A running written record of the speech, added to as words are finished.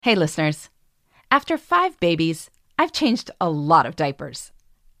Hey listeners, after 5 babies, I've changed a lot of diapers,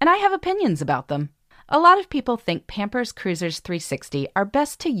 and I have opinions about them. A lot of people think Pampers Cruisers 360 are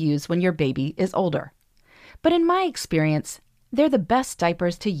best to use when your baby is older. But in my experience, they're the best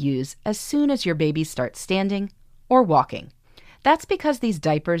diapers to use as soon as your baby starts standing or walking. That's because these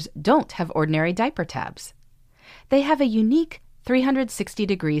diapers don't have ordinary diaper tabs. They have a unique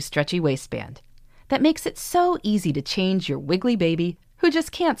 360-degree stretchy waistband that makes it so easy to change your wiggly baby who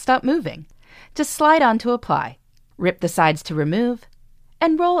just can't stop moving. Just slide on to apply, rip the sides to remove,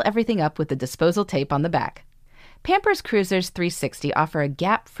 and roll everything up with the disposal tape on the back. Pampers Cruisers 360 offer a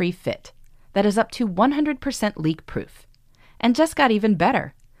gap-free fit that is up to 100% leak-proof, and just got even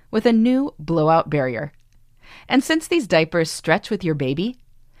better with a new blowout barrier. And since these diapers stretch with your baby,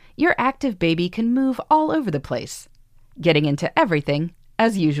 your active baby can move all over the place, getting into everything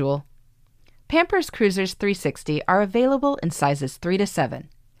as usual. Pampers Cruisers 360 are available in sizes 3 to 7,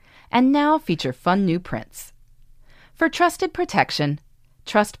 and now feature fun new prints. For trusted protection,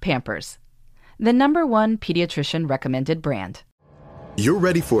 trust Pampers, the #1 pediatrician recommended brand. You're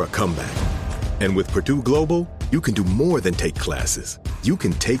ready for a comeback. And with Purdue Global, you can do more than take classes. You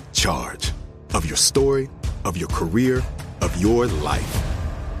can take charge of your story, of your career, of your life.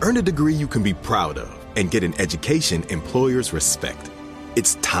 Earn a degree you can be proud of and get an education employers respect.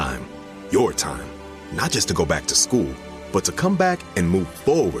 It's time, your time, not just to go back to school, but to come back and move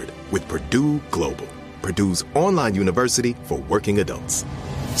forward with Purdue Global, Purdue's online university for working adults.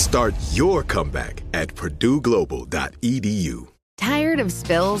 Start your comeback at purdueglobal.edu. Tired of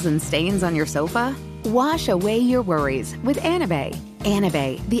spills and stains on your sofa? Wash away your worries with Anabei.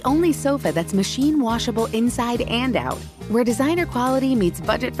 Anabei, the only sofa that's machine washable inside and out, where designer quality meets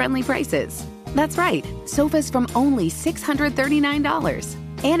budget-friendly prices. That's right, sofas from only $639.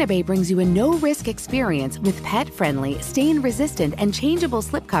 Anabei brings you a no-risk experience with pet-friendly, stain-resistant, and changeable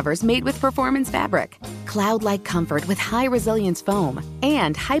slipcovers made with performance fabric, cloud-like comfort with high-resilience foam,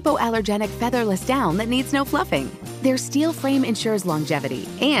 and hypoallergenic featherless down that needs no fluffing. Their steel frame ensures longevity,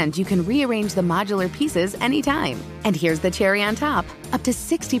 and you can rearrange the modular pieces anytime. And here's the cherry on top, up to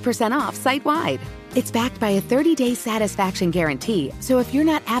 60% off site-wide. It's backed by a 30-day satisfaction guarantee, so if you're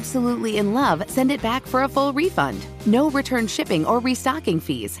not absolutely in love, send it back for a full refund. No return shipping or restocking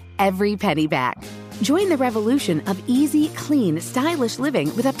fees. Every penny back. Join the revolution of easy, clean, stylish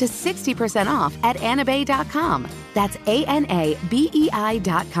living with up to 60% off at anabei.com. That's ANABEI.com.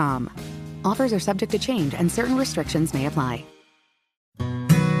 Offers are subject to change and certain restrictions may apply.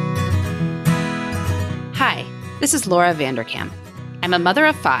 Hi, this is Laura Vanderkam. I'm a mother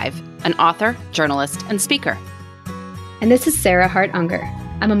of 5, an author, journalist, and speaker. And this is Sarah Hart Unger.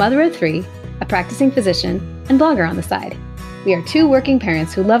 I'm a mother of 3, a practicing physician, and blogger on the side. We are 2 working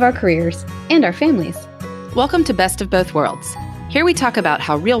parents who love our careers and our families. Welcome to Best of Both Worlds. Here we talk about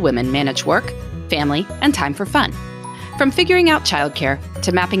how real women manage work, family, and time for fun. From figuring out childcare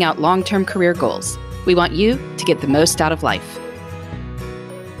to mapping out long-term career goals, we want you to get the most out of life.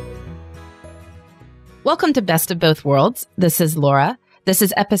 Welcome to Best of Both Worlds. This is Laura. This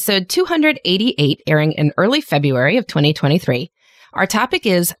is episode 288, airing in early February of 2023. Our topic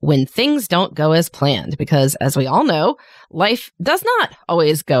is when things don't go as planned, because as we all know, life does not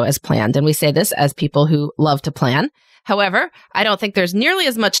always go as planned. And we say this as people who love to plan. However, I don't think there's nearly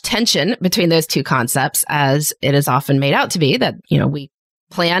as much tension between those two concepts as it is often made out to be, that, we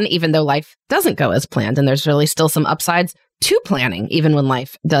plan even though life doesn't go as planned. And there's really still some upsides to planning, even when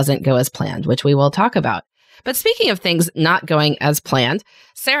life doesn't go as planned, which we will talk about. But speaking of things not going as planned,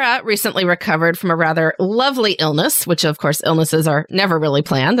 Sarah recently recovered from a rather lovely illness, which of course illnesses are never really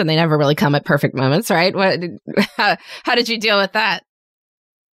planned and they never really come at perfect moments, right? How did you deal with that?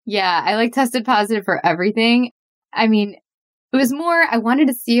 Yeah, I tested positive for everything. I mean, it was more, I wanted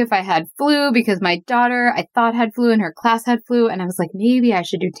to see if I had flu because my daughter, I thought had flu and her class had flu. And I was like, maybe I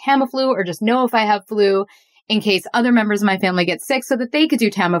should do Tamiflu or just know if I have flu in case other members of my family get sick so that they could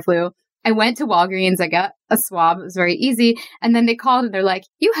do Tamiflu. I went to Walgreens, I got a swab, it was very easy. And then they called and they're like,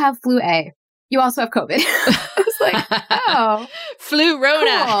 you have flu A. You also have COVID. I was like, oh.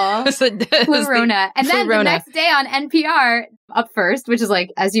 Flu-rona. Cool. Flu-rona. And then the next day on NPR, Up First, which is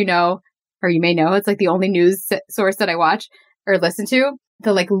as you know, or you may know, it's the only news source that I watch or listen to.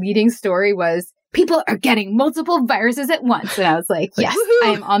 The leading story was, people are getting multiple viruses at once. And I was like, yes,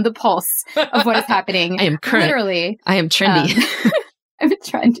 I am on the pulse of what is happening. I am current. Literally. I am trendy. I'm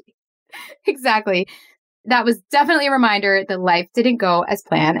trendy. Exactly. That was definitely a reminder that life didn't go as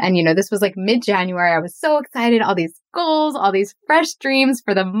planned. And, this was mid-January. I was so excited. All these goals, all these fresh dreams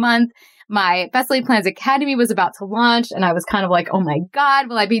for the month. My Best Laid Plans Academy was about to launch, and I was kind of like, oh my God,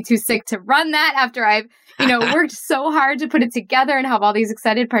 will I be too sick to run that after I've, worked so hard to put it together and have all these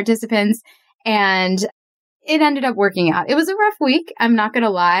excited participants? And it ended up working out. It was a rough week. I'm not going to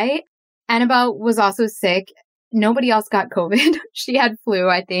lie. Annabelle was also sick. Nobody else got COVID. She had flu,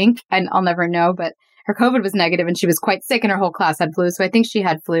 I think, and I'll never know, but her COVID was negative and she was quite sick and her whole class had flu. So I think she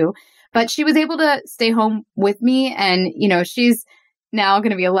had flu, but she was able to stay home with me. And, she's now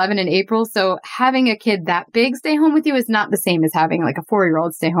going to be 11 in April. So having a kid that big stay home with you is not the same as having like a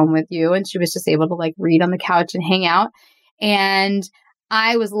 4-year-old stay home with you. And she was just able to like read on the couch and hang out. And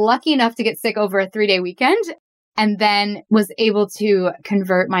I was lucky enough to get sick over a 3-day weekend and then was able to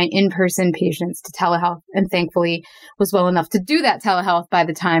convert my in-person patients to telehealth, and thankfully was well enough to do that telehealth by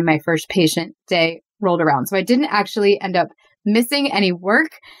the time my first patient day rolled around. So I didn't actually end up missing any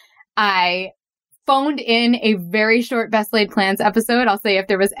work. I phoned in a very short Best Laid Plans episode. I'll say if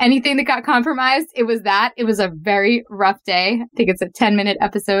there was anything that got compromised, it was that. It was a very rough day. I think it's a 10-minute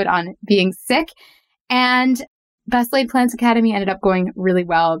episode on being sick. And Best Laid Plans Academy ended up going really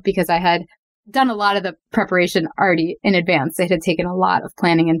well because I had done a lot of the preparation already in advance. It had taken a lot of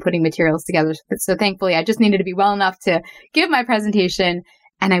planning and putting materials together. So thankfully, I just needed to be well enough to give my presentation,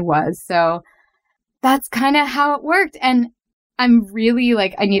 and I was. So that's kind of how it worked. And I'm really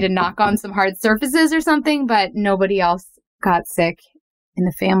like, I need to knock on some hard surfaces or something, but nobody else got sick in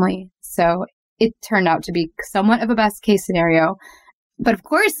the family. So it turned out to be somewhat of a best case scenario. But of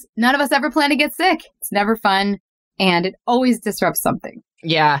course, none of us ever plan to get sick. It's never fun. And it always disrupts something.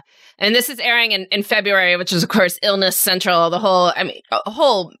 Yeah. And this is airing in February, which is, of course, Illness Central, a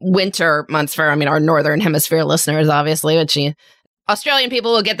whole winter months for, our Northern Hemisphere listeners, obviously, which Australian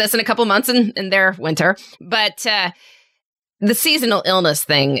people will get this in a couple months in their winter. But the seasonal illness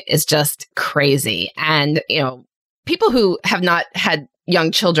thing is just crazy. And, people who have not had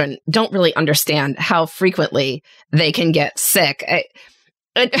young children don't really understand how frequently they can get sick.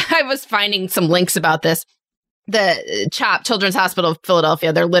 I was finding some links about this. The CHOP, Children's Hospital of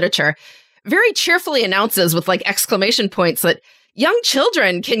Philadelphia, their literature very cheerfully announces with like exclamation points that young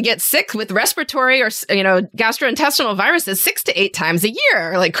children can get sick with respiratory or, gastrointestinal viruses 6 to 8 times a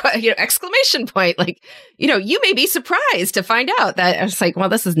year. Like, exclamation point. Like, you may be surprised to find out that it's like, well,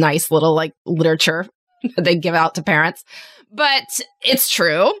 this is nice little like literature they give out to parents, but it's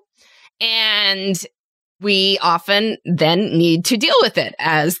true. And we often then need to deal with it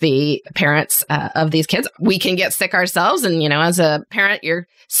as the parents of these kids. We can get sick ourselves. And, as a parent, you're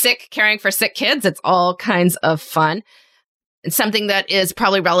sick caring for sick kids. It's all kinds of fun. And something that is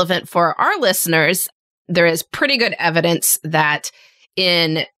probably relevant for our listeners, there is pretty good evidence that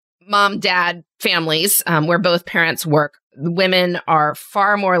in mom-dad families where both parents work, women are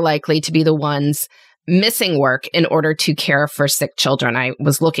far more likely to be the ones missing work in order to care for sick children. I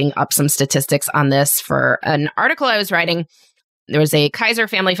was looking up some statistics on this for an article I was writing. There was a Kaiser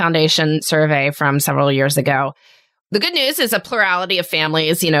Family Foundation survey from several years ago. The good news is a plurality of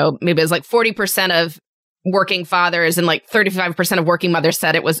families, maybe it was like 40% of working fathers and like 35% of working mothers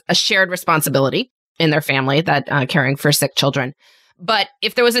said it was a shared responsibility in their family that caring for sick children. But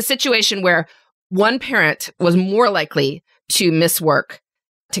if there was a situation where one parent was more likely to miss work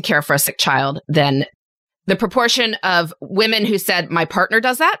to care for a sick child, then the proportion of women who said my partner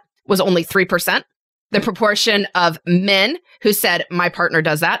does that was only 3%. The proportion of men who said my partner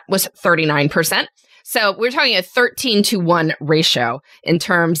does that was 39%. So we're talking a 13-to-1 ratio in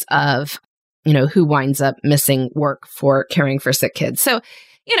terms of, who winds up missing work for caring for sick kids. So,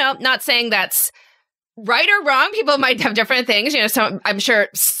 not saying that's right or wrong. People might have different things. So I'm sure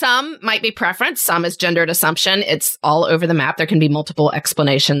some might be preference. Some is gendered assumption. It's all over the map. There can be multiple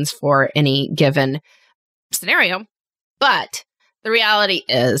explanations for any given scenario. But the reality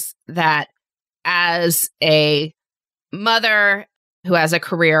is that as a mother who has a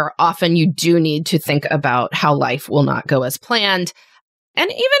career, often you do need to think about how life will not go as planned. And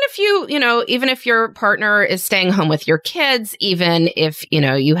even if even if your partner is staying home with your kids, even if,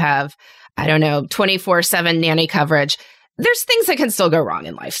 you have 24/7 nanny coverage, there's things that can still go wrong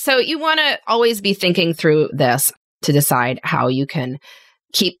in life. So you want to always be thinking through this to decide how you can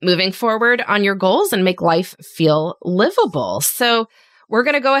keep moving forward on your goals and make life feel livable. So we're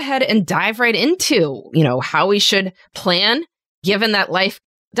going to go ahead and dive right into, how we should plan given that life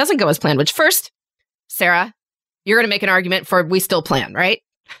doesn't go as planned, which first, Sarah, you're going to make an argument for we still plan, right?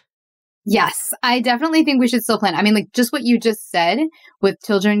 Yes, I definitely think we should still plan. I mean, like just what you just said with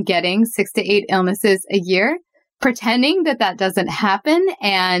children getting 6 to 8 illnesses a year, pretending that doesn't happen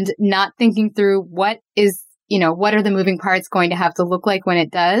and not thinking through what are the moving parts going to have to look like when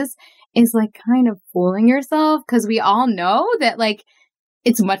it does is like kind of fooling yourself, because we all know that like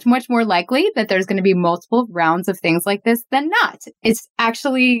it's much, much more likely that there's going to be multiple rounds of things like this than not. It's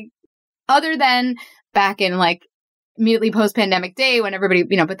actually, other than back in like immediately post-pandemic day when everybody,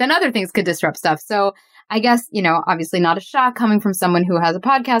 but then other things could disrupt stuff. So I guess, obviously not a shock coming from someone who has a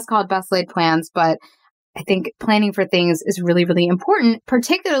podcast called Best Laid Plans, but I think planning for things is really, really important,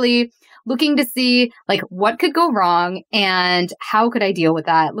 particularly looking to see like what could go wrong and how could I deal with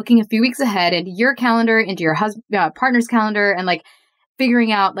that? Looking a few weeks ahead into your calendar, into your partner's calendar, and like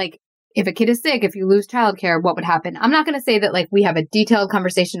figuring out like if a kid is sick, if you lose childcare, what would happen? I'm not going to say that like we have a detailed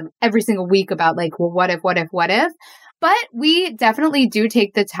conversation every single week about like, well, what if? But we definitely do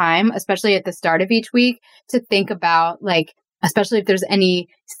take the time, especially at the start of each week, to think about like, especially if there's any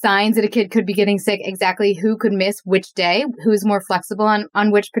signs that a kid could be getting sick, exactly who could miss which day, who's more flexible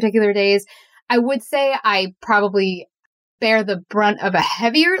on which particular days. I would say I probably bear the brunt of a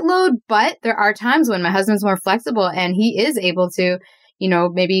heavier load, but there are times when my husband's more flexible and he is able to,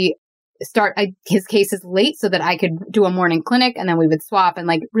 maybe start his cases late so that I could do a morning clinic and then we would swap, and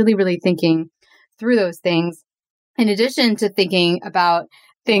like really, really thinking through those things. In addition to thinking about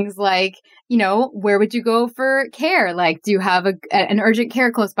things like, where would you go for care? Like, do you have an urgent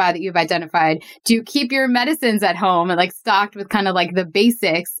care close by that you've identified? Do you keep your medicines at home and like stocked with kind of like the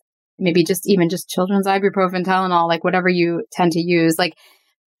basics? Maybe just children's ibuprofen, Tylenol, like whatever you tend to use. Like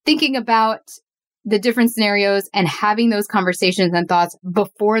thinking about the different scenarios and having those conversations and thoughts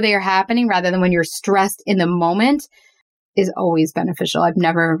before they are happening rather than when you're stressed in the moment is always beneficial. I've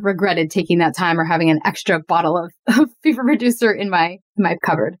never regretted taking that time or having an extra bottle of fever reducer in my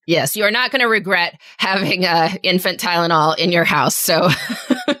cupboard. Yes, you are not going to regret having infant Tylenol in your house. So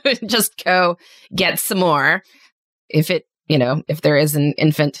just go get some more. If there is an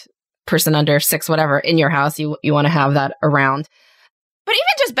infant person under 6, whatever, in your house, you want to have that around. But even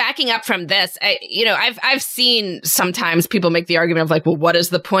just backing up from this, I've seen sometimes people make the argument of like, well, what is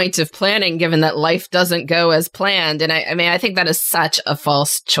the point of planning given that life doesn't go as planned? And I think that is such a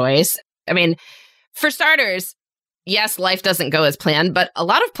false choice. I mean, for starters, yes, life doesn't go as planned, but a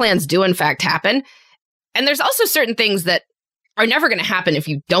lot of plans do in fact happen. And there's also certain things that are never going to happen if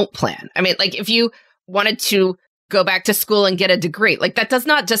you don't plan. I mean, like if you wanted to go back to school and get a degree, like that does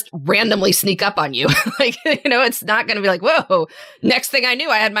not just randomly sneak up on you. Like, it's not going to be like, whoa, next thing I knew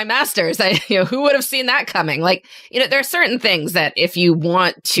I had my master's. Who would have seen that coming? Like, there are certain things that if you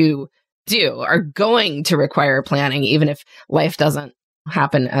want to do are going to require planning, even if life doesn't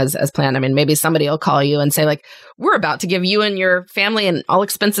happen as planned. I mean, maybe somebody will call you and say like, we're about to give you and your family an all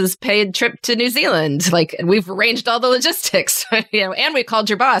expenses paid trip to New Zealand. Like, we've arranged all the logistics, and we called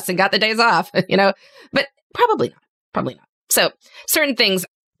your boss and got the days off, but probably not. So certain things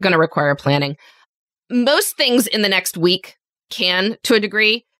going to require planning. Most things in the next week can, to a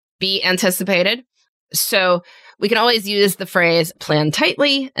degree, be anticipated. So we can always use the phrase plan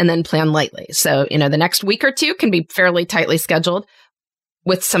tightly and then plan lightly. So, the next week or two can be fairly tightly scheduled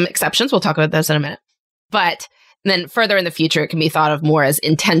with some exceptions. We'll talk about those in a minute. But then further in the future, it can be thought of more as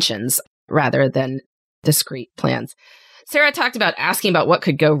intentions rather than discrete plans. Sarah talked about asking about what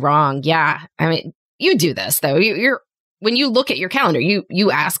could go wrong. Yeah. I mean, you do this though. When you look at your calendar,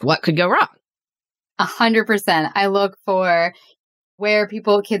 you ask what could go wrong. 100%. I look for where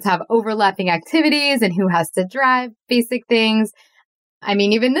kids have overlapping activities and who has to drive basic things. I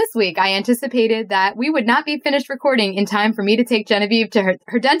mean, even this week, I anticipated that we would not be finished recording in time for me to take Genevieve to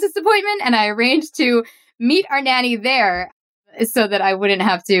her dentist appointment. And I arranged to meet our nanny there so that I wouldn't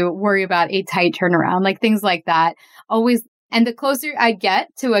have to worry about a tight turnaround, like things like that. Always. And the closer I get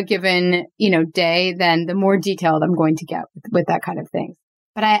to a given, day, then the more detailed I'm going to get with that kind of thing.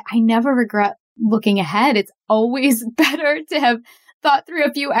 But I never regret looking ahead. It's always better to have thought through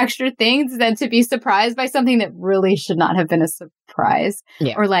a few extra things than to be surprised by something that really should not have been a surprise.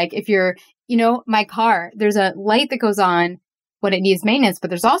 Yeah. Or like if you're, my car, there's a light that goes on when it needs maintenance, but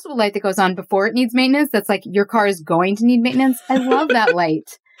there's also a light that goes on before it needs maintenance. That's like your car is going to need maintenance. I love that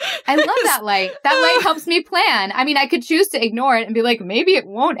light. I love that light. That light helps me plan. I mean, I could choose to ignore it and be like, maybe it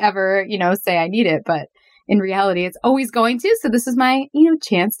won't ever, say I need it. But in reality, it's always going to. So this is my,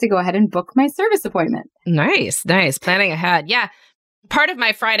 chance to go ahead and book my service appointment. Nice. Planning ahead. Yeah. Part of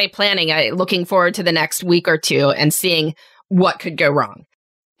my Friday planning, looking forward to the next week or two and seeing what could go wrong.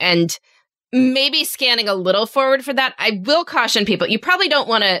 And maybe scanning a little forward for that. I will caution people, you probably don't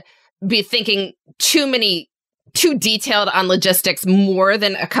want to be thinking too detailed on logistics more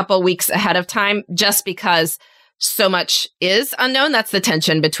than a couple weeks ahead of time, just because so much is unknown. That's the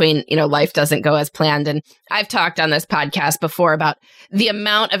tension between, life doesn't go as planned. And I've talked on this podcast before about the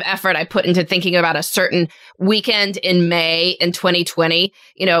amount of effort I put into thinking about a certain weekend in May in 2020.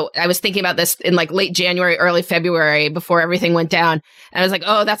 I was thinking about this in like late January, early February before everything went down. And I was like,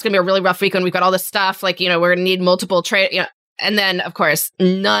 oh, that's going to be a really rough weekend. We've got all this stuff. Like, we're going to need multiple trade. And then, of course,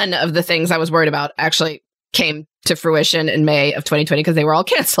 none of the things I was worried about actually came to fruition in May of 2020 because they were all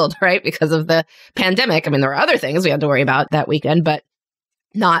canceled, right? Because of the pandemic. I mean, there were other things we had to worry about that weekend, but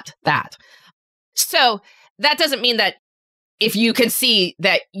not that. So that doesn't mean that if you can see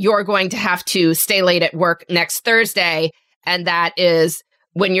that you're going to have to stay late at work next Thursday, and that is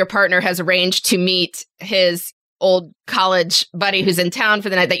when your partner has arranged to meet his old college buddy who's in town for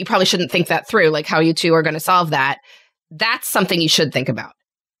the night, that you probably shouldn't think that through, like how you two are going to solve that. That's something you should think about.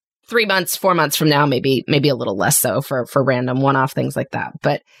 3 months, 4 months from now, maybe a little less so for random one-off things like that.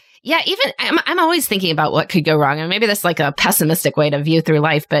 But yeah, even I'm always thinking about what could go wrong. And maybe that's like a pessimistic way to view through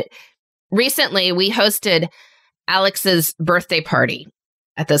life. But recently we hosted Alex's birthday party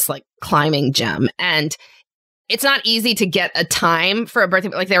at this like climbing gym. And it's not easy to get a time for a birthday.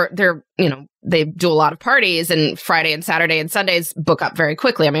 Like they're they do a lot of parties, and Friday and Saturday and Sundays book up very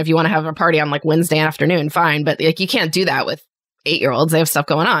quickly. I mean, if you want to have a party on like Wednesday afternoon, fine. But like you can't do that with 8-year-olds. They have stuff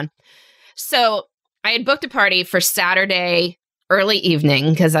going on. So I had booked a party for Saturday early evening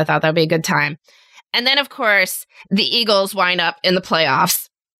because I thought that'd be a good time. And then, of course, the Eagles wind up in the playoffs.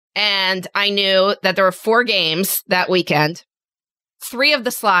 And I knew that there were 4 games that weekend. 3 of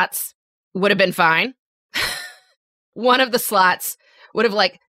the slots would have been fine. 1 of the slots would have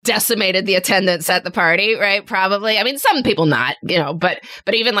like decimated the attendance at the party, right? Probably. I mean, some people not, but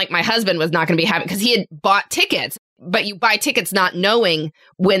even like my husband was not going to be happy because he had bought tickets. But you buy tickets not knowing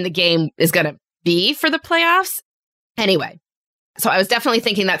when the game is going to be for the playoffs. Anyway, so I was definitely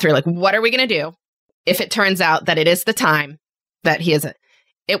thinking that through. Like, what are we going to do if it turns out that it is the time that he is?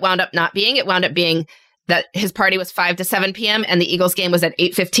 It wound up not being. It wound up being that his party was 5 to 7 p.m. and the Eagles game was at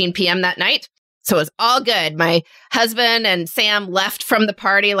 8:15 p.m. that night. So it was all good. My husband and Sam left from the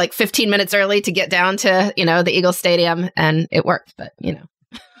party like 15 minutes early to get down to, the Eagles Stadium, and it worked. But,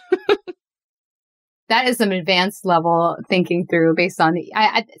 That is some advanced level thinking through based on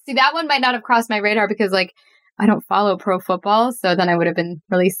I see that one might not have crossed my radar because like I don't follow pro football. So then I would have been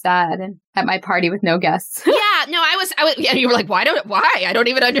really sad and at my party with no guests. Yeah, no, I was, yeah, you were like, why? I don't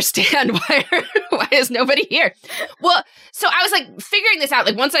even understand why is nobody here? Well, so I was like figuring this out.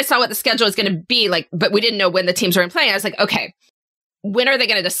 Like once I saw what the schedule was going to be like, but we didn't know when the teams were in play. I was like, okay, when are they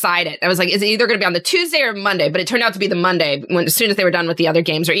going to decide it? I was like, is it either going to be on the Tuesday or Monday? But it turned out to be the Monday as soon as they were done with the other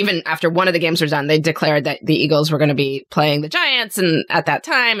games, or even after one of the games was done, they declared that the Eagles were going to be playing the Giants and at that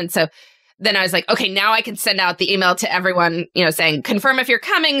time. And so then I was like, okay, now I can send out the email to everyone, saying, confirm if you're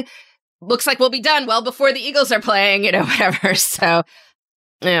coming. Looks like we'll be done well before the Eagles are playing, whatever. So,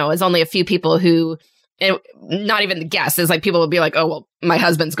 it was only a few people who, not even the guests. It's like people would be like, oh, well, my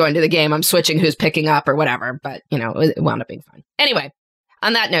husband's going to the game. I'm switching who's picking up or whatever. But, it wound up being fun. Anyway,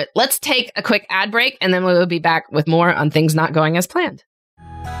 on that note, let's take a quick ad break and then we will be back with more on things not going as planned.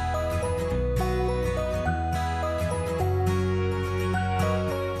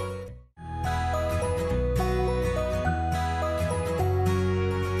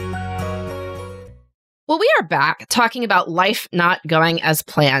 Well, we are back talking about life not going as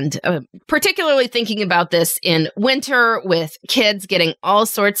planned, particularly thinking about this in winter with kids getting all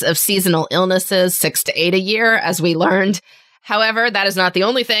sorts of seasonal illnesses, 6 to 8 a year, as we learned. However, that is not the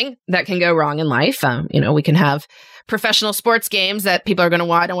only thing that can go wrong in life. We can have professional sports games that people are going to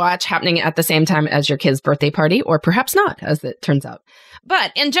want to watch happening at the same time as your kid's birthday party, or perhaps not, as it turns out.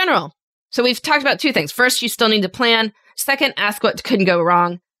 But in general, so we've talked about 2 things. First, you still need to plan. Second, ask what could go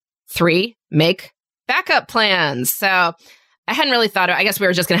wrong. 3, make backup plans. So I hadn't really thought of, I guess we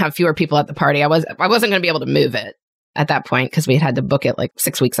were just going to have fewer people at the party. I wasn't going to be able to move it at that point because we had to book it like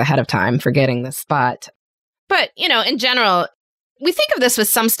 6 weeks ahead of time for getting the spot. But, in general, we think of this with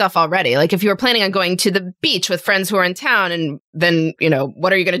some stuff already. Like if you were planning on going to the beach with friends who are in town and then,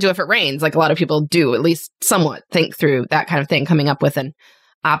 what are you going to do if it rains? Like a lot of people do at least somewhat think through that kind of thing, coming up with an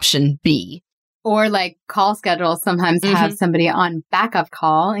option B. Or like call schedules sometimes have somebody on backup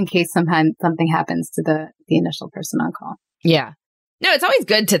call in case sometimes something happens to the initial person on call. Yeah. No, it's always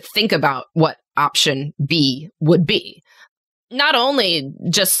good to think about what option B would be. Not only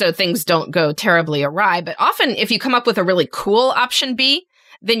just so things don't go terribly awry, but often if you come up with a really cool option B,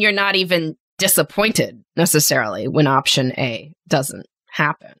 then you're not even disappointed necessarily when option A doesn't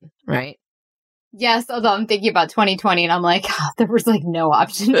happen, right? Yes, although I'm thinking about 2020 and I'm like, there was like no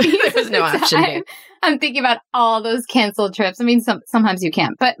option B. There was no option B. I'm thinking about all those canceled trips. I mean, sometimes you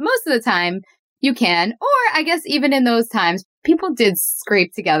can't, but most of the time you can. Or I guess even in those times, people did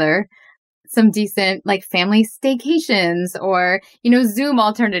scrape together some decent like family staycations or, Zoom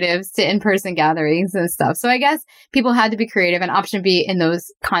alternatives to in-person gatherings and stuff. So I guess people had to be creative, and option B in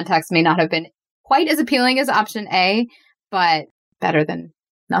those contexts may not have been quite as appealing as option A, but better than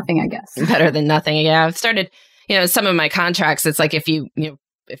nothing, I guess. Better than nothing. Yeah. I've started, some of my contracts, it's like if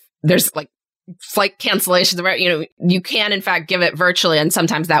if there's like flight cancellations, you can in fact give it virtually. And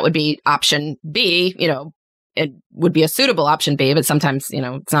sometimes that would be option B, it would be a suitable option B, but sometimes,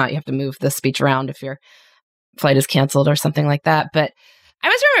 it's not. You have to move the speech around if your flight is canceled or something like that. But I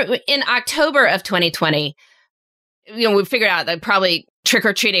was remember in October of 2020, we figured out that probably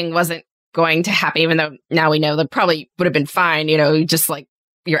trick-or-treating wasn't going to happen, even though now we know that probably would have been fine, just like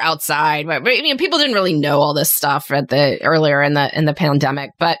you're outside. But people didn't really know all this stuff earlier in the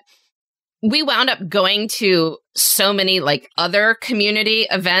pandemic. But we wound up going to so many like other community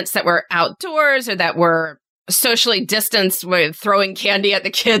events that were outdoors or that were socially distanced, with throwing candy at the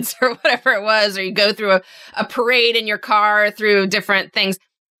kids or whatever it was, or you go through a parade in your car through different things.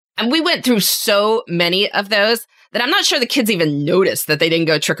 And we went through so many of those that I'm not sure the kids even noticed that they didn't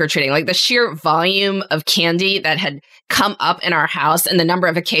go trick-or-treating. Like the sheer volume of candy that had come up in our house and the number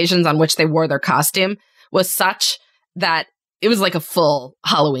of occasions on which they wore their costume was such that it was like a full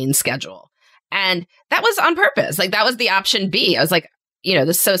Halloween schedule. And that was on purpose. Like that was the option B. I was like,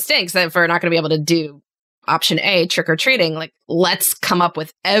 this so stinks that if we're not going to be able to do option A, trick-or-treating, like let's come up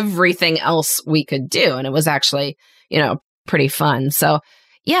with everything else we could do. And it was actually, pretty fun. So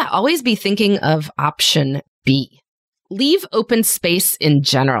yeah, always be thinking of option B. Leave open space in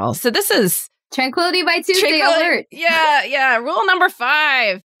general. So this is Tranquility by Tuesday alert. Yeah. Rule number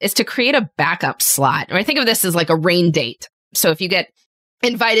 5 is to create a backup slot. And I think of this as like a rain date. So if you get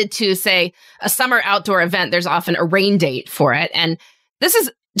invited to, say, a summer outdoor event, there's often a rain date for it. And this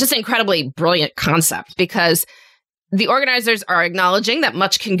is just an incredibly brilliant concept because the organizers are acknowledging that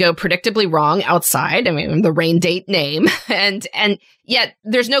much can go predictably wrong outside. I mean, the rain date name. And yet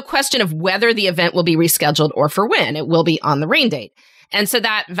there's no question of whether the event will be rescheduled or for when. It will be on the rain date. And so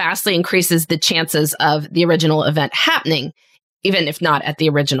that vastly increases the chances of the original event happening, even if not at the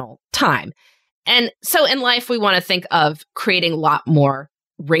original time. And so in life, we want to think of creating a lot more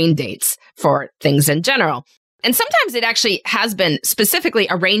rain dates for things in general. And sometimes it actually has been specifically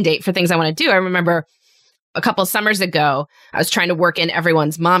a rain date for things I want to do. I remember a couple of summers ago, I was trying to work in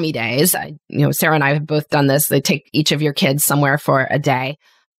everyone's mommy days. Sarah and I have both done this. They take each of your kids somewhere for a day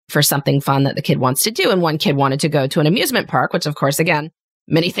for something fun that the kid wants to do. And one kid wanted to go to an amusement park, which of course, again,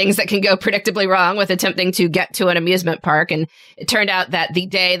 many things that can go predictably wrong with attempting to get to an amusement park. And it turned out that the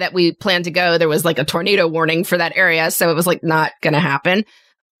day that we planned to go, there was like a tornado warning for that area. So it was like not going to happen.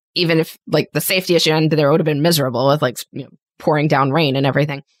 Even if like the safety issue ended, there would have been miserable with like, pouring down rain and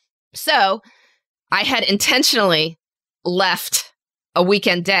everything. So I had intentionally left a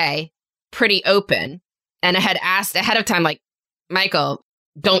weekend day pretty open. And I had asked ahead of time, like, Michael,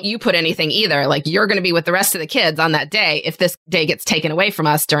 don't you put anything either. Like you're going to be with the rest of the kids on that day if this day gets taken away from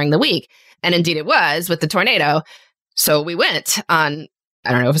us during the week. And indeed it was with the tornado. So we went on,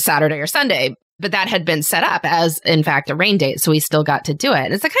 I don't know if it was Saturday or Sunday, but that had been set up as, in fact, a rain date. So we still got to do it.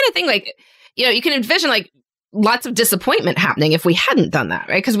 And it's the kind of thing like, you can envision like lots of disappointment happening if we hadn't done that,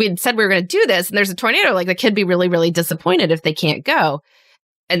 right? Because we had said we were going to do this and there's a tornado, like the kid be really, really disappointed if they can't go.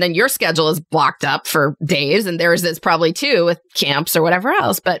 And then your schedule is blocked up for days and theirs is probably too with camps or whatever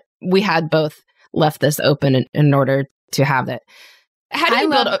else. But we had both left this open in order to have it. How do you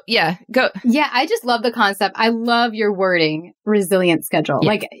build? Go. Yeah, I just love the concept. I love your wording, resilient schedule. Yeah.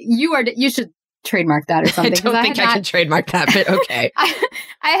 Like you should trademark that or something. I don't think I can trademark that, but okay.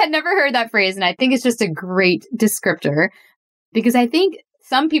 I had never heard that phrase, and I think it's just a great descriptor because I think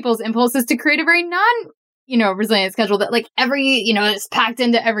some people's impulse is to create a very resilient schedule that like every, is packed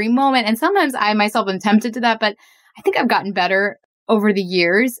into every moment. And sometimes I myself am tempted to that, but I think I've gotten better over the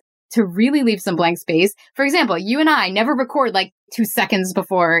years to really leave some blank space. For example, you and I never record like 2 seconds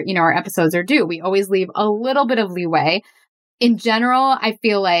before, our episodes are due. We always leave a little bit of leeway. In general, I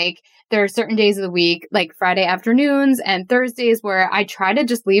feel like there are certain days of the week, like Friday afternoons and Thursdays, where I try to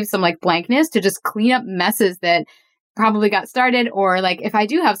just leave some like blankness to just clean up messes that probably got started. Or like if I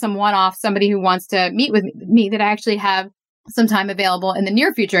do have some one-off, somebody who wants to meet with me, that I actually have some time available in the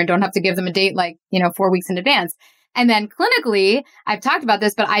near future and don't have to give them a date like, 4 weeks in advance. And then clinically, I've talked about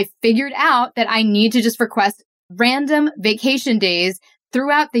this, but I figured out that I need to just request random vacation days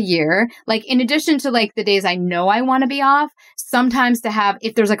throughout the year. Like in addition to like the days I know I want to be off, sometimes to have,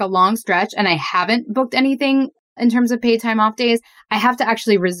 if there's like a long stretch and I haven't booked anything in terms of paid time off days, I have to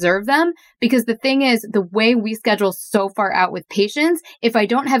actually reserve them. Because the thing is, the way we schedule so far out with patients, if I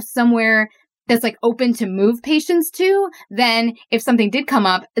don't have somewhere that's like open to move patients to, then if something did come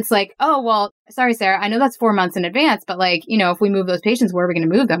up, it's like, oh, well, sorry, Sarah, I know that's 4 months in advance, but like, you know, if we move those patients, where are we going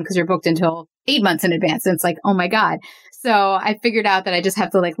to move them? Because you're booked until 8 months in advance. And it's like, oh my God. So I figured out that I just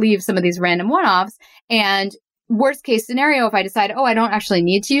have to like leave some of these random one-offs. And worst case scenario, if I decide, oh, I don't actually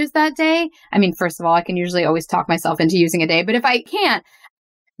need to use that day. I mean, first of all, I can usually always talk myself into using a day, but if I can't,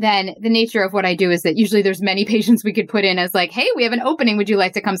 then the nature of what I do is that usually there's many patients we could put in as like, hey, we have an opening. Would you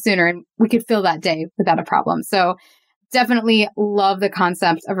like to come sooner? And we could fill that day without a problem. So definitely love the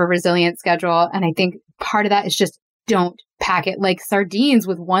concept of a resilient schedule. And I think part of that is just don't pack it like sardines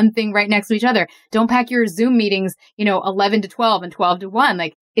with one thing right next to each other. Don't pack your Zoom meetings, 11 to 12 and 12 to 1.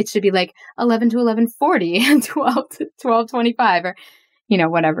 Like it should be like 11 to 11:40 and 12 to 12:25 or,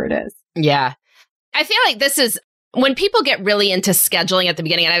 whatever it is. Yeah. I feel like this is when people get really into scheduling at the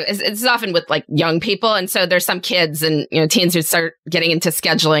beginning, and it's often with like young people. And so there's some kids and, teens who start getting into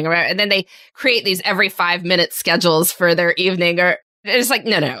scheduling, and then they create these every 5-minute schedules for their evening, or it's like,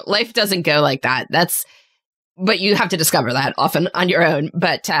 no, life doesn't go like that. But you have to discover that often on your own.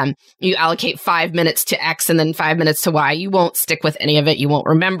 But you allocate 5 minutes to X and then 5 minutes to Y. You won't stick with any of it. You won't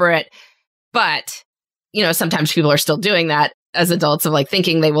remember it. But, sometimes people are still doing that as adults of like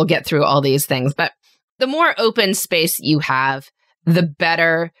thinking they will get through all these things. But the more open space you have, the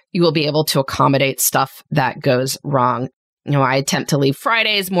better you will be able to accommodate stuff that goes wrong. I attempt to leave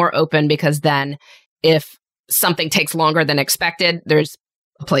Fridays more open because then if something takes longer than expected, there's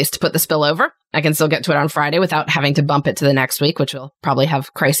a place to put the spillover. I can still get to it on Friday without having to bump it to the next week, which will probably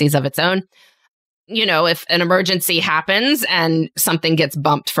have crises of its own. If an emergency happens and something gets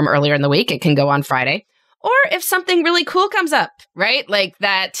bumped from earlier in the week, it can go on Friday. Or if something really cool comes up, right? Like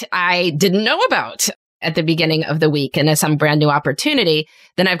that I didn't know about at the beginning of the week and as some brand new opportunity,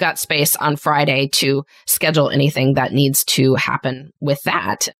 then I've got space on Friday to schedule anything that needs to happen with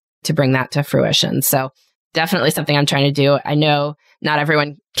that to bring that to fruition. So definitely something I'm trying to do. I know not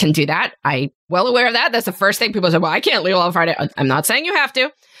everyone can do that. I'm well aware of that. That's the first thing people say, well, I can't leave on Friday. I'm not saying you have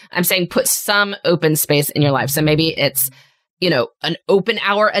to. I'm saying put some open space in your life. So maybe it's, an open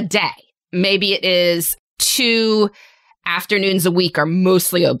hour a day. Maybe it is 2 afternoons a week are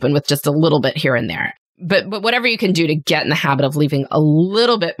mostly open with just a little bit here and there. But whatever you can do to get in the habit of leaving a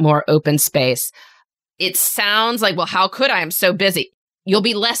little bit more open space. It sounds like, well, how could I? I'm so busy. You'll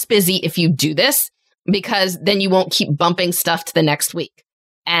be less busy if you do this because then you won't keep bumping stuff to the next week.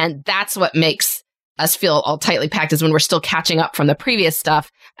 And that's what makes us feel all tightly packed is when we're still catching up from the previous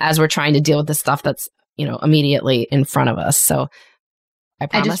stuff as we're trying to deal with the stuff that's, immediately in front of us. So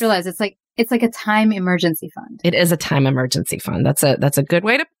I just realized it's like a time emergency fund. It is a time emergency fund. That's a good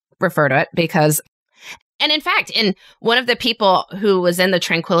way to refer to it because, and in fact, in one of the people who was in the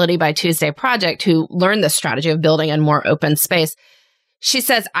Tranquility by Tuesday project who learned this strategy of building a more open space, she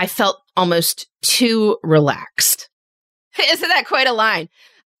says, I felt almost too relaxed. Isn't that quite a line?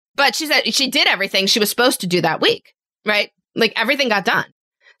 But she said she did everything she was supposed to do that week, right? Like everything got done.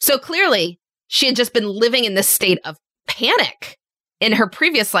 So clearly she had just been living in this state of panic in her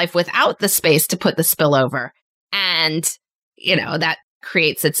previous life without the space to put the spillover. And, that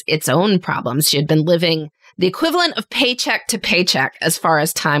creates its own problems. She had been living the equivalent of paycheck to paycheck as far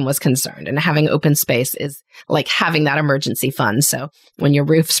as time was concerned. And having open space is like having that emergency fund. So when your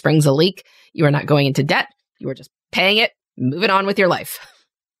roof springs a leak, you are not going into debt. You are just paying it, moving on with your life.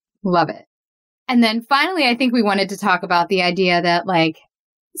 Love it. And then finally, I think we wanted to talk about the idea that like,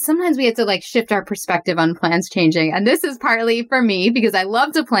 sometimes we have to like shift our perspective on plans changing. And this is partly for me because I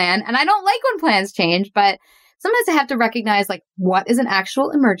love to plan and I don't like when plans change, but sometimes I have to recognize like what is an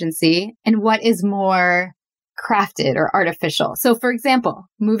actual emergency and what is more crafted or artificial. So for example,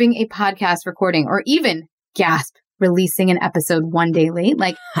 moving a podcast recording or even releasing an episode 1 day late,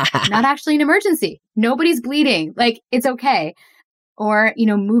 like not actually an emergency. Nobody's bleeding. Like it's okay. Or,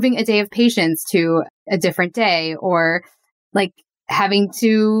 moving a day of patients to a different day or like having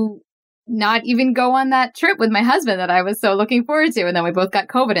to not even go on that trip with my husband that I was so looking forward to. And then we both got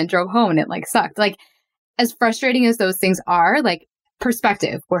COVID and drove home and it like sucked. Like as frustrating as those things are, like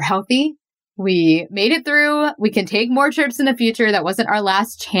perspective, we're healthy. We made it through. We can take more trips in the future. That wasn't our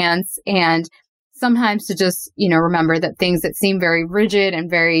last chance. And sometimes to just, remember that things that seem very rigid and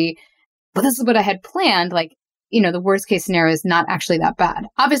but this is what I had planned, like, the worst case scenario is not actually that bad.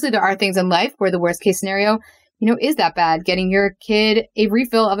 Obviously, there are things in life where the worst case scenario, is that bad. Getting your kid a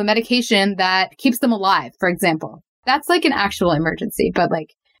refill of a medication that keeps them alive, for example. That's like an actual emergency, but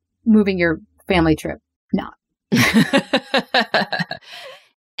like moving your family trip, not. And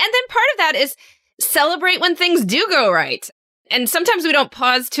then part of that is celebrate when things do go right. And sometimes we don't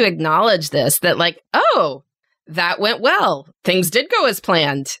pause to acknowledge this, that like, oh, that went well. Things did go as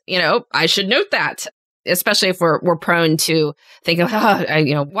planned. I should note that, especially if we're prone to thinking,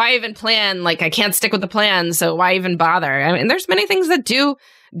 why even plan? Like, I can't stick with the plan, so why even bother? I mean, there's many things that do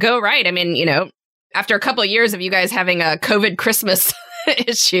go right. I mean, after a couple of years of you guys having a COVID Christmas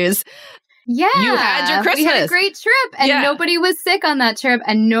issues, yeah, you had your Christmas. We had a great trip, and nobody was sick on that trip,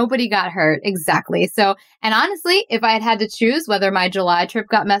 and nobody got hurt. Exactly. So, and honestly, if I had to choose whether my July trip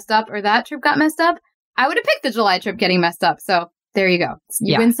got messed up or that trip got messed up, I would have picked the July trip getting messed up. So there you go.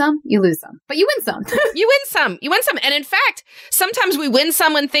 You win some, you lose some, but you win some. You win some. And in fact, sometimes we win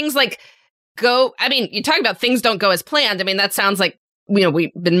some when things you talk about things don't go as planned. I mean, that sounds like, we've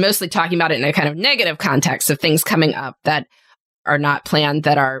been mostly talking about it in a kind of negative context of things coming up that are not planned,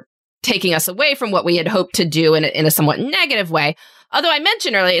 that are taking us away from what we had hoped to do in a somewhat negative way. Although I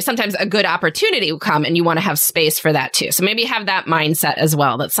mentioned earlier, sometimes a good opportunity will come and you want to have space for that too. So maybe have that mindset as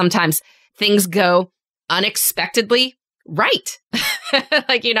well, that sometimes things go unexpectedly right.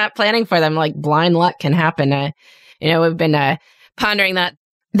 Like you're not planning for them, like blind luck can happen. We've been pondering that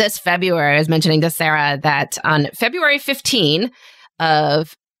this February. I was mentioning to Sarah that on February 15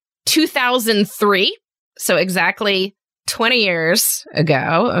 of 2003, so exactly 20 years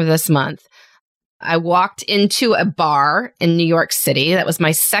ago of this month, I walked into a bar in New York City. That was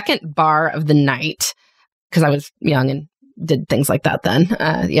my second bar of the night because I was young and did things like that then,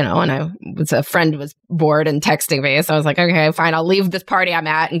 and a friend was bored and texting me. So I was like, okay, fine, I'll leave this party I'm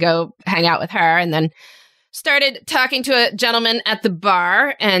at and go hang out with her. And then started talking to a gentleman at the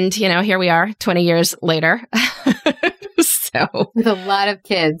bar. And, here we are 20 years later. So with a lot of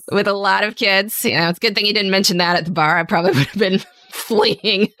kids. It's a good thing you didn't mention that at the bar. I probably would have been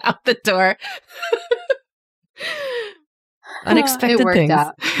fleeing out the door. Unexpected things.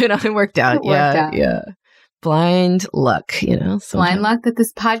 It worked out. Yeah. Blind luck, Blind luck that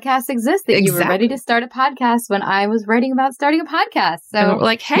this podcast exists, that you were ready to start a podcast when I was writing about starting a podcast. So and we're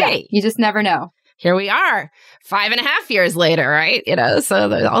like, hey, you just never know. Here we are 5.5 years later, right? So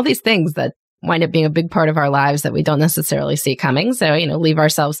there's all these things that wind up being a big part of our lives that we don't necessarily see coming. So, leave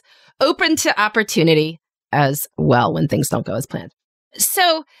ourselves open to opportunity as well when things don't go as planned.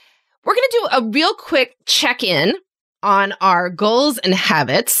 So we're going to do a real quick check-in on our goals and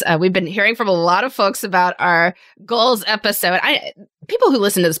habits. We've been hearing from a lot of folks about our goals episode. People who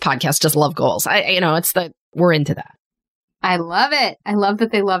listen to this podcast just love goals. We're into that. I love it. I love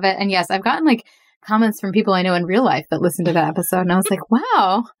that they love it. And yes, I've gotten comments from people I know in real life that listen to that episode. And I was like,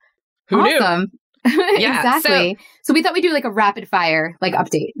 wow, who awesome. Knew? Yeah, exactly. So we thought we'd do a rapid fire,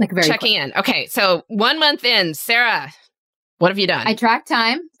 update, very checking in. Okay. So 1 month in, Sarah, what have you done? I tracked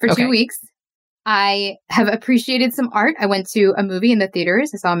time for 2 weeks. I have appreciated some art. I went to a movie in the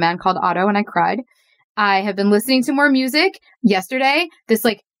theaters. I saw A Man Called Otto and I cried. I have been listening to more music. Yesterday, this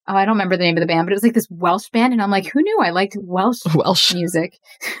I don't remember the name of the band, but it was this Welsh band. And I'm like, who knew I liked Welsh music?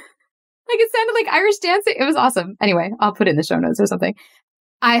 It sounded like Irish dancing. It was awesome. Anyway, I'll put it in the show notes or something.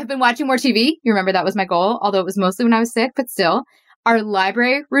 I have been watching more TV. You remember that was my goal, although it was mostly when I was sick, but still. Our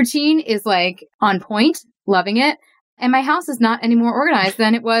library routine is on point, loving it. And my house is not any more organized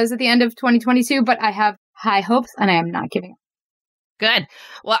than it was at the end of 2022, but I have high hopes and I am not giving up. Good.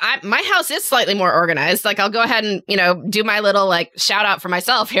 Well, my house is slightly more organized. I'll go ahead and, do my little shout out for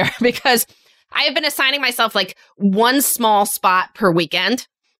myself here because I have been assigning myself one small spot per weekend,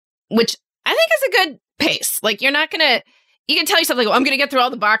 which I think is a good pace. You're not going to, you can tell yourself I'm going to get through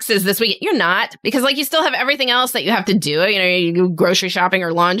all the boxes this week. You're not, because you still have everything else that you have to do. You go grocery shopping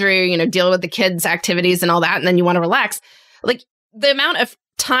or laundry, deal with the kids' activities and all that. And then you want to relax. The amount of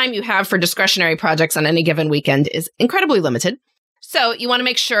time you have for discretionary projects on any given weekend is incredibly limited. So you want to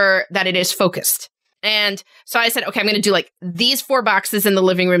make sure that it is focused. And so I said, okay, I'm going to do these 4 boxes in the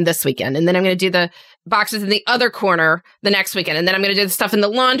living room this weekend. And then I'm going to do the boxes in the other corner the next weekend. And then I'm going to do the stuff in the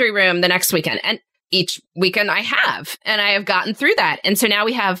laundry room the next weekend. And each weekend I have gotten through that. And so now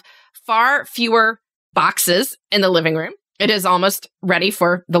we have far fewer boxes in the living room. It is almost ready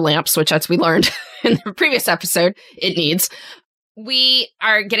for the lamps, which as we learned in the previous episode, it needs. We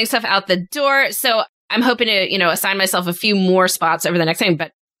are getting stuff out the door. So I'm hoping to, assign myself a few more spots over the next time.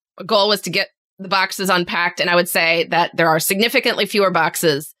 But the goal was to get the boxes unpacked. And I would say that there are significantly fewer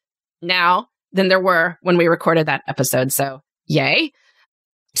boxes now than there were when we recorded that episode. So yay.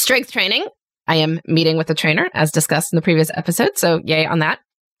 Strength training. I am meeting with a trainer as discussed in the previous episode. So yay on that.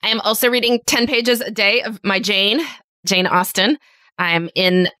 I am also reading 10 pages a day of my Jane Austen. I'm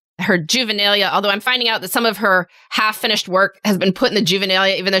in her Juvenilia, although I'm finding out that some of her half-finished work has been put in the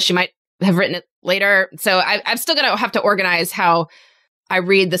Juvenilia, even though she might have written it later. So I'm still going to have to organize how I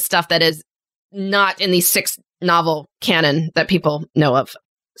read the stuff that is not in the 6 novel canon that people know of.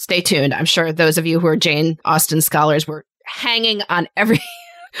 stay tuned. I'm sure those of you who are Jane Austen scholars were hanging on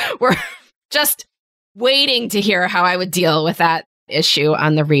we're just waiting to hear how I would deal with that issue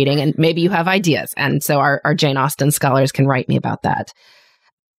on the reading. And maybe you have ideas. And so our Jane Austen scholars can write me about that.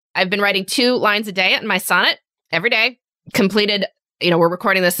 I've been writing 2 lines a day in my sonnet every day. Completed, we're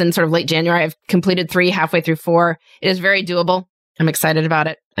recording this in sort of late January. I've completed 3 halfway through 4. It is very doable. I'm excited about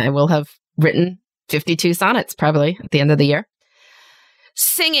it. I will have written 52 sonnets probably at the end of the year.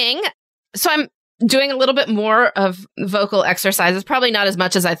 Singing. So I'm doing a little bit more of vocal exercises, probably not as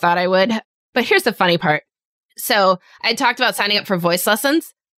much as I thought I would. But here's the funny part. So I talked about signing up for voice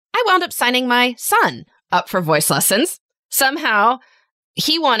lessons. I wound up signing my son up for voice lessons. Somehow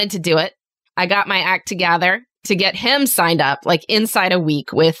he wanted to do it. I got my act together to get him signed up like inside a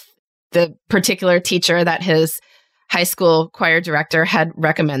week with the particular teacher that his high school choir director had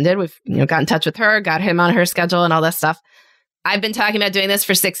recommended. We've got in touch with her, got him on her schedule and all that stuff. I've been talking about doing this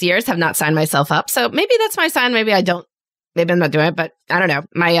for 6 years, have not signed myself up. So maybe that's my sign. Maybe I don't. Maybe I'm not doing it, but I don't know.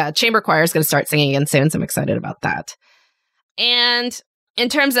 My chamber choir is going to start singing again soon, so I'm excited about that. And in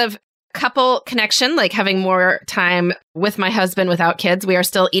terms of couple connection, like having more time with my husband without kids, we are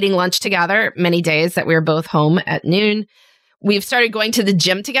still eating lunch together many days that we are both home at noon. We've started going to the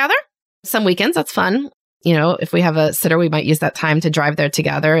gym together. Some weekends, that's fun. If we have a sitter, we might use that time to drive there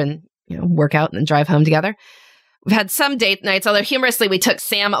together and, work out and then drive home together. We've had some date nights, although humorously, we took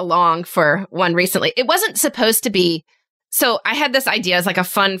Sam along for one recently. It wasn't supposed to be. So I had this idea as like a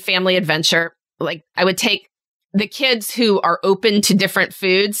fun family adventure. Like I would take the kids who are open to different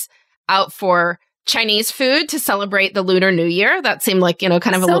foods out for Chinese food to celebrate the Lunar New Year. That seemed like, kind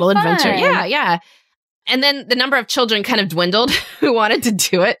of a little fun. Adventure. Yeah. And then the number of children kind of dwindled who wanted to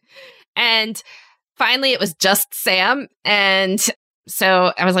do it. And finally, it was just Sam. And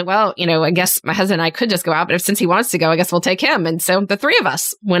so I was like, well, I guess my husband and I could just go out, but since he wants to go, I guess we'll take him. And so the 3 of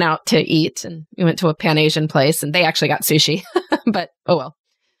us went out to eat, and we went to a Pan Asian place, and they actually got sushi. But oh well,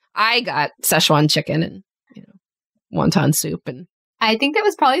 I got Szechuan chicken and wonton soup. And I think that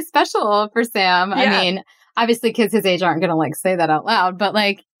was probably special for Sam. Yeah. I mean, obviously kids his age aren't going to say that out loud, but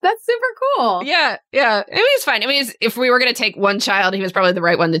that's super cool. Yeah. I mean, it's fine. I mean, if we were going to take one child, he was probably the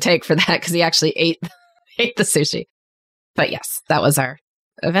right one to take for that because he actually ate the sushi. But yes, that was our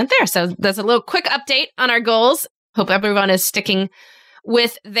event there. So that's a little quick update on our goals. Hope everyone is sticking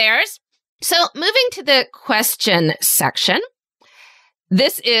with theirs. So moving to the question section.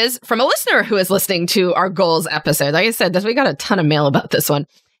 This is from a listener who is listening to our goals episode. Like I said, we got a ton of mail about this one.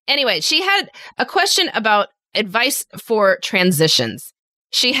 Anyway, she had a question about advice for transitions.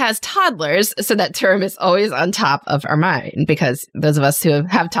 She has toddlers, so that term is always on top of our mind because those of us who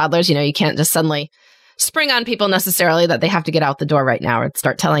have toddlers, you can't just suddenly spring on people necessarily that they have to get out the door right now or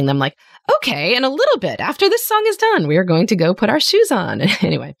start telling them like, okay, in a little bit after this song is done, we are going to go put our shoes on.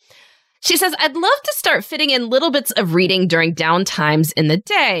 Anyway, she says, I'd love to start fitting in little bits of reading during down times in the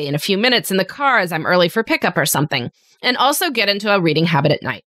day, in a few minutes in the car as I'm early for pickup or something, and also get into a reading habit at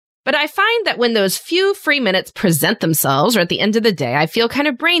night. But I find that when those few free minutes present themselves or at the end of the day, I feel kind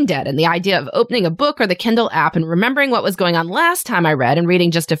of brain dead, and the idea of opening a book or the Kindle app and remembering what was going on last time I read and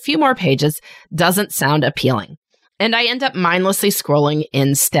reading just a few more pages doesn't sound appealing. And I end up mindlessly scrolling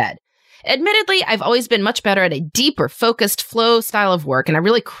instead. Admittedly, I've always been much better at a deeper, focused flow style of work, and I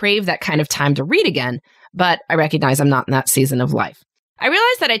really crave that kind of time to read again, but I recognize I'm not in that season of life. I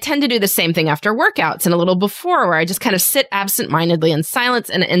realize that I tend to do the same thing after workouts and a little before, where I just kind of sit absent-mindedly in silence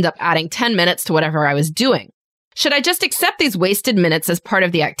and end up adding 10 minutes to whatever I was doing. Should I just accept these wasted minutes as part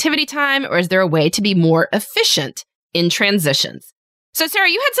of the activity time, or is there a way to be more efficient in transitions? So, Sarah,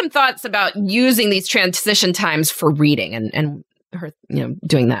 you had some thoughts about using these transition times for reading and her,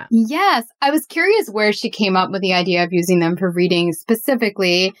 doing that. Yes. I was curious where she came up with the idea of using them for reading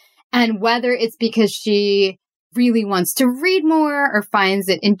specifically, and whether it's because she really wants to read more or finds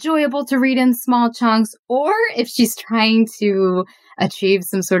it enjoyable to read in small chunks, or if she's trying to achieve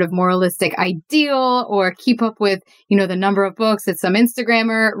some sort of moralistic ideal or keep up with, the number of books that some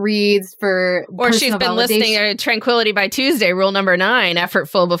Instagrammer reads for or she's been listening to Tranquility by Tuesday, rule number 9,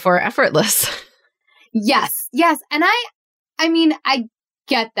 effortful before effortless. Yes. And I mean, I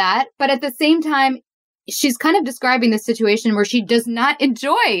get that, but at the same time, she's kind of describing the situation where she does not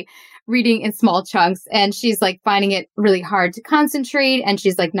enjoy reading in small chunks, and she's finding it really hard to concentrate, and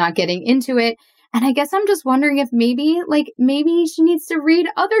she's not getting into it. And I guess I'm just wondering if maybe she needs to read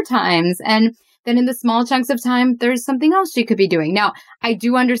other times, and then in the small chunks of time, there's something else she could be doing. Now, I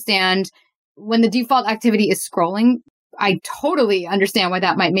do understand when the default activity is scrolling. I totally understand why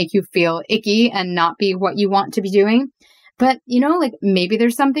that might make you feel icky and not be what you want to be doing. But, like maybe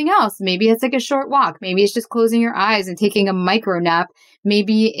there's something else. Maybe it's like a short walk. Maybe it's just closing your eyes and taking a micro nap.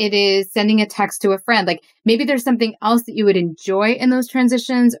 Maybe it is sending a text to a friend. Like maybe there's something else that you would enjoy in those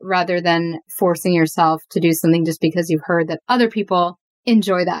transitions rather than forcing yourself to do something just because you've heard that other people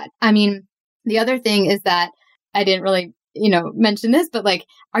enjoy that. I mean, the other thing is that I didn't really, mention this, but like,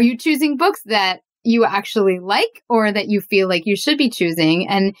 are you choosing books that you actually like or that you feel like you should be choosing?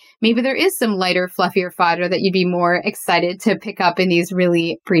 And maybe there is some lighter, fluffier fodder that you'd be more excited to pick up in these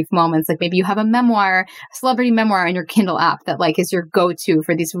really brief moments. Like maybe you have a celebrity memoir in your Kindle app that like is your go-to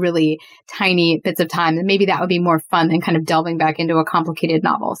for these really tiny bits of time. And maybe that would be more fun than kind of delving back into a complicated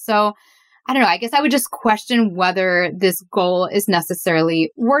novel. So I don't know. I guess I would just question whether this goal is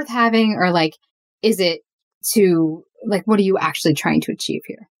necessarily worth having or like, is it to like, what are you actually trying to achieve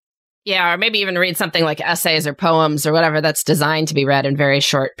here? Yeah, or maybe even read something like essays or poems or whatever that's designed to be read in very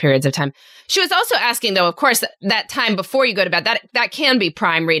short periods of time. She was also asking, though, of course, that time before you go to bed, that can be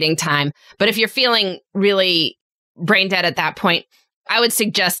prime reading time. But if you're feeling really brain dead at that point, I would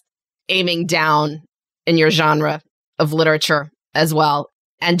suggest aiming down in your genre of literature as well.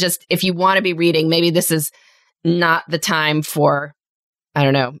 And just if you want to be reading, maybe this is not the time for, I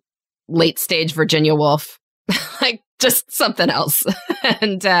don't know, late stage Virginia Woolf, like just something else.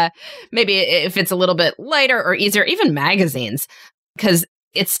 And maybe if it's a little bit lighter or easier, even magazines, because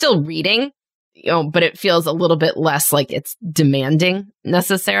it's still reading, but it feels a little bit less like it's demanding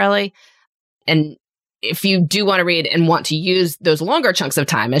necessarily. And if you do want to read and want to use those longer chunks of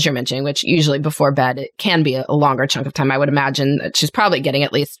time, as you're mentioning, which usually before bed, it can be a longer chunk of time. I would imagine that she's probably getting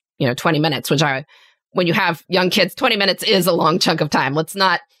at least, 20 minutes, which when you have young kids, 20 minutes is a long chunk of time. Let's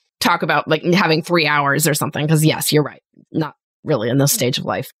not talk about like having 3 hours or something, because yes, you're right. Not really in this stage of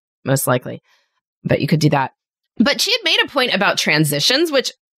life, most likely, but you could do that. But she had made a point about transitions,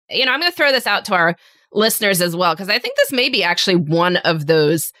 which, I'm going to throw this out to our listeners as well, because I think this may be actually one of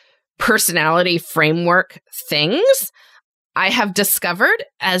those personality framework things I have discovered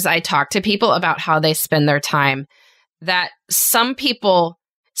as I talk to people about how they spend their time, that some people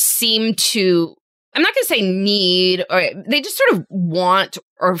seem to, I'm not going to say need, or they just sort of want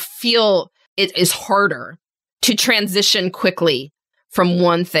or feel it is harder to transition quickly from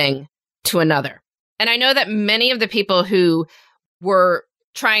one thing to another. And I know that many of the people who were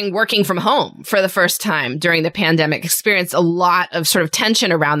trying working from home for the first time during the pandemic experienced a lot of sort of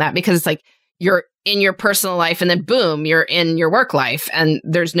tension around that, because it's like you're in your personal life and then boom, you're in your work life and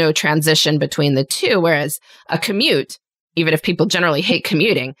there's no transition between the two. Whereas a commute, even if people generally hate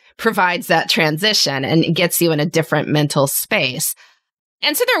commuting, provides that transition and it gets you in a different mental space.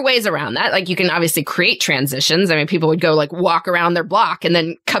 And so there are ways around that. Like you can obviously create transitions. I mean, people would go like walk around their block and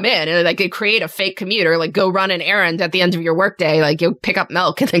then come in, and like could create a fake commute, or like go run an errand at the end of your workday. Like you pick up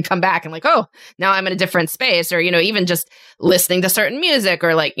milk and then come back and like, oh, now I'm in a different space. Or, even just listening to certain music,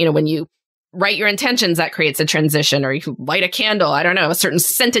 or like, when you write your intentions, that creates a transition. Or you light a candle. I don't know, a certain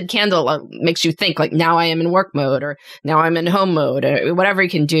scented candle makes you think like, now I am in work mode, or now I'm in home mode, or whatever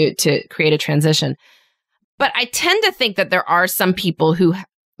you can do to create a transition. But I tend to think that there are some people who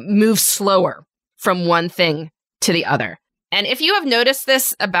move slower from one thing to the other. And if you have noticed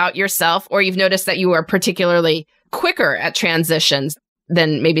this about yourself, or you've noticed that you are particularly quicker at transitions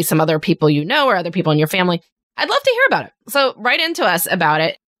than maybe some other people or other people in your family, I'd love to hear about it. So write into us about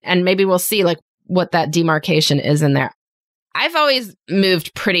it, and maybe we'll see like what that demarcation is in there. I've always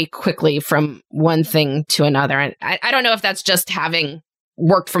moved pretty quickly from one thing to another. And I don't know if that's just having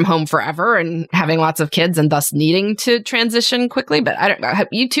worked from home forever and having lots of kids and thus needing to transition quickly. But I don't know.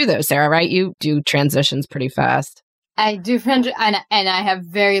 You too, though, Sarah, right? You do transitions pretty fast. I do, and I have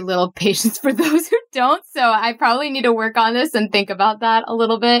very little patience for those who don't. So I probably need to work on this and think about that a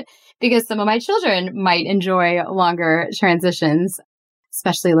little bit, because some of my children might enjoy longer transitions,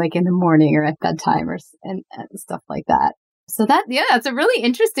 especially like in the morning or at bedtime and stuff like that. So that's a really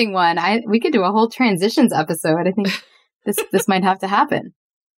interesting one. We could do a whole transitions episode. I think this might have to happen.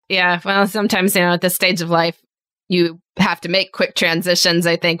 Yeah. Well, sometimes, at this stage of life, you have to make quick transitions,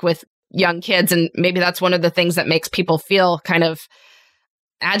 I think, with young kids. And maybe that's one of the things that makes people feel kind of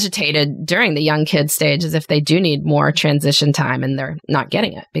agitated during the young kid stage, is if they do need more transition time and they're not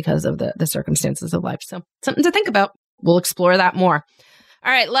getting it because of the circumstances of life. So something to think about. We'll explore that more.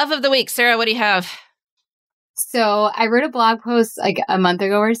 All right. Love of the week. Sarah, what do you have? So I wrote a blog post like a month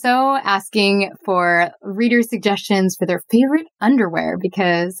ago or so asking for reader suggestions for their favorite underwear,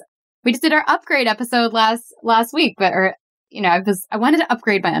 because we just did our upgrade episode last week, I wanted to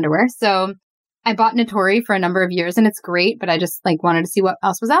upgrade my underwear. So I bought Natori for a number of years and it's great, but I just like wanted to see what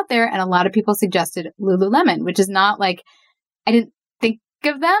else was out there. And a lot of people suggested Lululemon, which is not like, I didn't think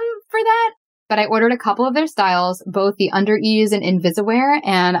of them for that but I ordered a couple of their styles, both the Under Ease and Invisiwear,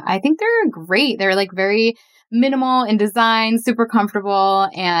 and I think they're great. They're like very minimal in design, super comfortable,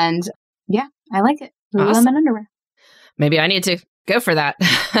 and yeah, I like it. Awesome. Lululemon underwear. Maybe I need to go for that.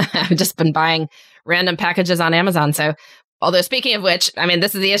 I've just been buying random packages on Amazon. So, although speaking of which, I mean,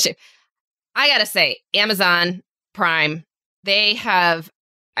 this is the issue. I got to say, Amazon Prime, they have,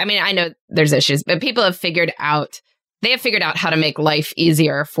 I mean, I know there's issues, but people have figured out how to make life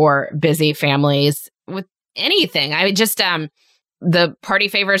easier for busy families with anything. I just, the party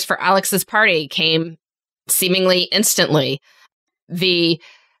favors for Alex's party came seemingly instantly. The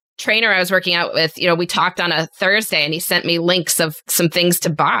trainer I was working out with, we talked on a Thursday and he sent me links of some things to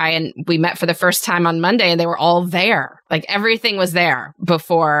buy, and we met for the first time on Monday and they were all there. Like everything was there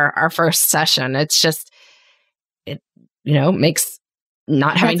before our first session. It's just, it makes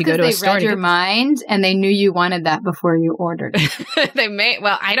not having to go to a store. They read your mind and they knew you wanted that before you ordered. It's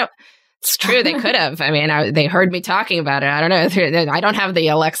true. They could have. I mean, they heard me talking about it. I don't know. I don't have the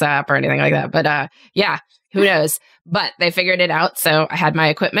Alexa app or anything like that, but yeah, who knows? But they figured it out. So I had my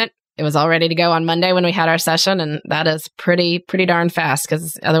equipment. It was all ready to go on Monday when we had our session. And that is pretty darn fast,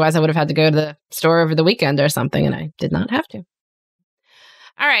 because otherwise I would have had to go to the store over the weekend or something. And I did not have to.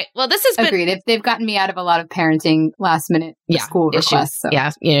 All right. Well, this has been... Agreed. They've gotten me out of a lot of parenting last minute school requests. So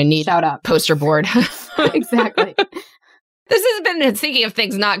need shout out. Poster board. Exactly. This has been thinking of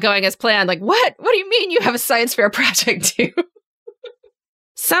things not going as planned. Like, what? What do you mean you have a science fair project due?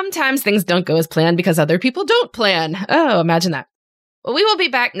 Sometimes things don't go as planned because other people don't plan. Oh, imagine that. Well, we will be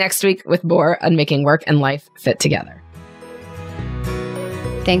back next week with more on making work and life fit together.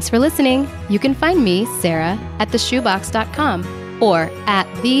 Thanks for listening. You can find me, Sarah, at theshoebox.com or at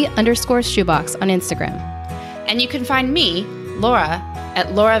 @the_shoebox on Instagram. And you can find me, Laura, at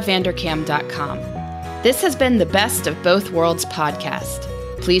lauravanderkam.com. This has been the Best of Both Worlds podcast.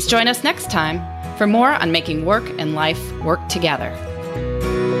 Please join us next time for more on making work and life work together.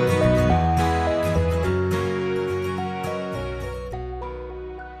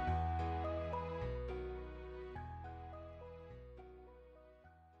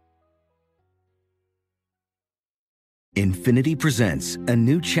 Infiniti presents a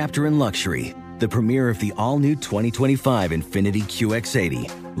new chapter in luxury, the premiere of the all-new 2025 Infiniti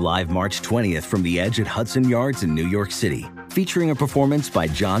QX80, live March 20th from the Edge at Hudson Yards in New York City, featuring a performance by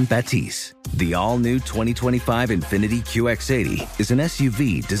Jon Batiste. The all-new 2025 Infiniti QX80 is an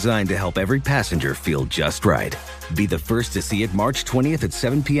SUV designed to help every passenger feel just right. Be the first to see it March 20th at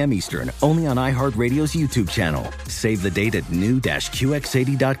 7 p.m. Eastern, only on iHeartRadio's YouTube channel. Save the date at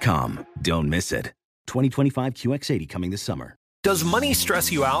new-QX80.com. Don't miss it. 2025 QX80 coming this summer. Does money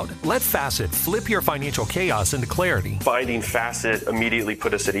stress you out? Let Facet flip your financial chaos into clarity. Finding Facet immediately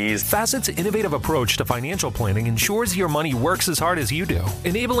put us at ease. Facet's innovative approach to financial planning ensures your money works as hard as you do,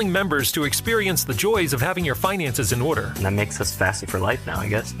 enabling members to experience the joys of having your finances in order. And that makes us Facet for life now, I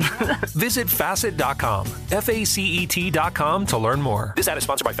guess. Visit Facet.com, FACET.com to learn more. This ad is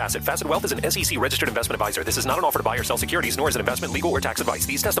sponsored by Facet. Facet Wealth is an SEC registered investment advisor. This is not an offer to buy or sell securities, nor is it investment, legal, or tax advice.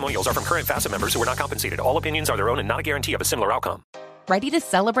 These testimonials are from current Facet members who are not compensated. All opinions are their own and not a guarantee of a similar outcome. Ready to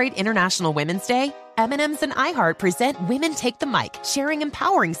celebrate International Women's Day? M&M's and iHeart present Women Take the Mic, sharing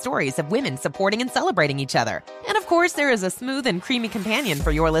empowering stories of women supporting and celebrating each other. And of course, there is a smooth and creamy companion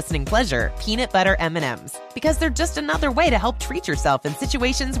for your listening pleasure, peanut butter M&M's. Because they're just another way to help treat yourself in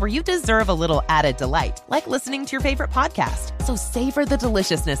situations where you deserve a little added delight, like listening to your favorite podcast. So savor the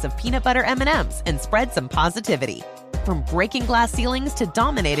deliciousness of peanut butter M&M's and spread some positivity. From breaking glass ceilings to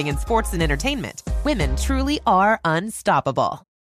dominating in sports and entertainment, women truly are unstoppable.